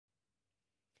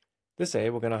This day,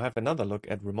 we're going to have another look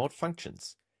at remote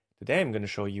functions. Today, I'm going to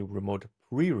show you remote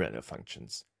prerender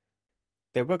functions.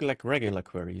 They work like regular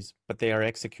queries, but they are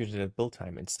executed at build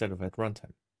time instead of at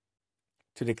runtime.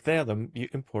 To declare them, you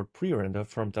import prerender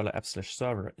from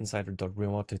 $app/server inside a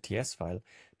 .remote.ts file,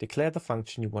 declare the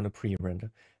function you want to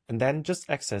prerender, and then just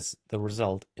access the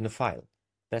result in a file.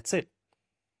 That's it.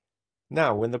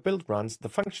 Now, when the build runs, the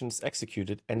function is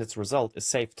executed and its result is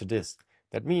saved to disk.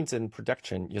 That means in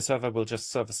production, your server will just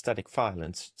serve a static file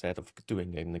instead of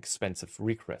doing an expensive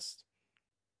request.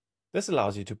 This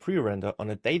allows you to pre-render on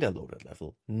a data loader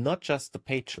level, not just the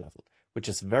page level, which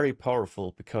is very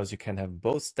powerful because you can have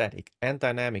both static and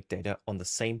dynamic data on the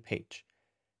same page.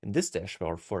 In this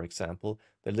dashboard, for example,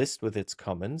 the list with its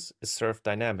comments is served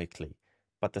dynamically,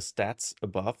 but the stats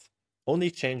above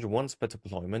only change once per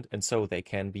deployment, and so they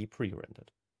can be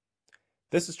pre-rendered.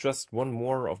 This is just one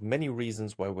more of many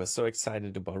reasons why we're so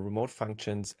excited about remote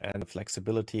functions and the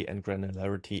flexibility and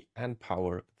granularity and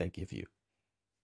power they give you.